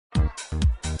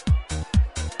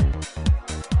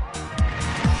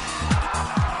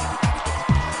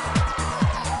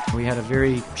had a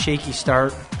very shaky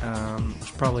start. It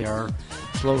was probably our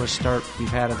slowest start we've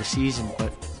had of the season,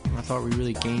 but I thought we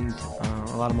really gained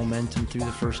a lot of momentum through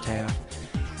the first half,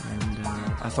 and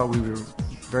I thought we were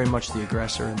very much the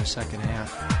aggressor in the second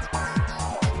half.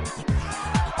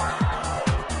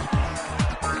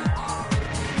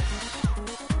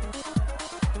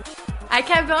 I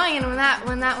kept going, and when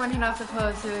that one hit off the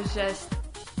post, it was just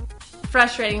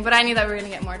frustrating, but I knew that we were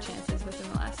going to get more chances within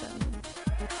the last 7 minutes.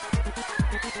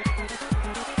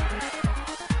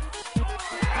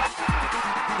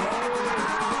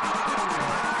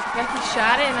 Becky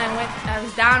shot it, and I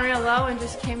was down real low and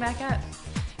just came back up.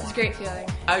 It was a great feeling.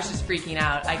 I was just freaking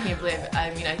out. I can't believe,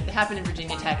 it happened in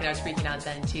Virginia Tech, and I was freaking out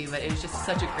then too, but it was just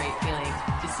such a great feeling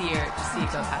to see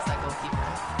it go past that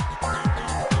goalkeeper.